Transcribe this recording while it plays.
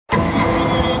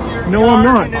No, I'm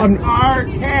not. It's our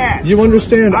cat. You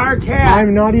understand? Our cat.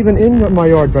 I'm not even in my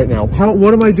yard right now.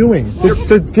 What am I doing?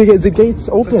 The gate's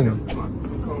open. Come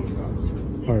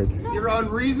on. Hard. You're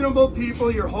unreasonable people.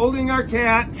 You're holding our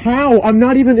cat. How? I'm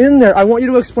not even in there. I want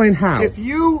you to explain how. If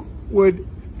you would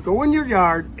go in your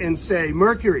yard and say,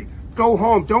 Mercury, go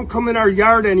home. Don't come in our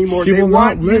yard anymore. She will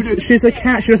not listen. She's a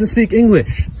cat. She doesn't speak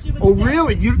English. Oh,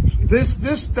 really? This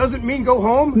doesn't mean go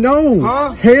home? No.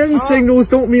 Huh? Hand signals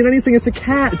don't mean anything. It's a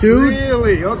cat, dude.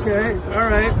 Really? Okay. All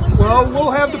right. Well,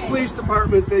 we'll have the police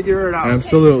department figure it out.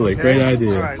 Absolutely. Okay? Great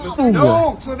idea. All right.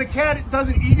 No, so the cat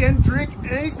doesn't eat and drink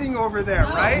anything over there,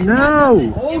 right?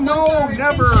 No. Oh, no,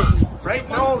 never. Right?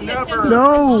 No, never.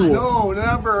 No. No,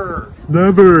 never.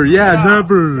 Never. Yeah,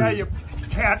 never. Yeah, you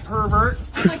cat pervert.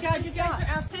 Oh my God, you guys are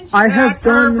absent.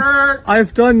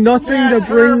 I've done nothing to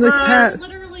bring the cat.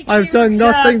 I've done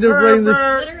nothing to bring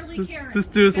the. This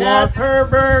dude's lost.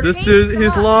 This dude,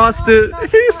 he's lost it.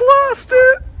 He's lost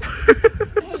it.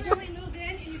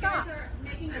 Stop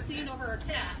making a scene over a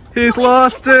cat. He's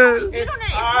lost it. It's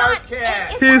our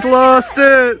cat. He's lost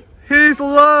it. He's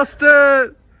lost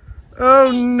it.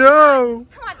 Oh no.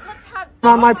 Come on, let's have.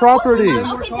 On my property.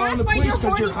 We're calling the police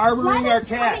because you're harboring our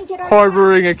cat.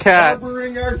 Harboring a cat.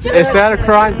 Harboring our cat. Is that a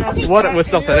crime? What? It was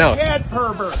something else. Cat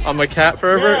pervert. I'm a cat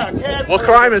pervert? Yeah, cat What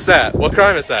pervert. crime is that? What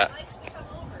crime is that?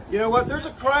 You know what? There's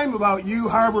a crime about you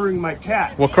harboring my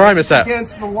cat. What crime is that? It's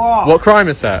against the law. What crime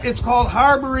is that? It's called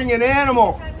harboring an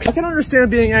animal. I can understand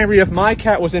being angry if my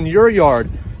cat was in your yard.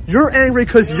 You're angry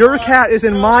because your cat is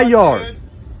in my yard.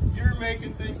 You're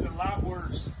making things a lot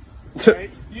worse. Right?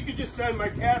 You could just send my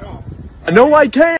cat home. No, I can't.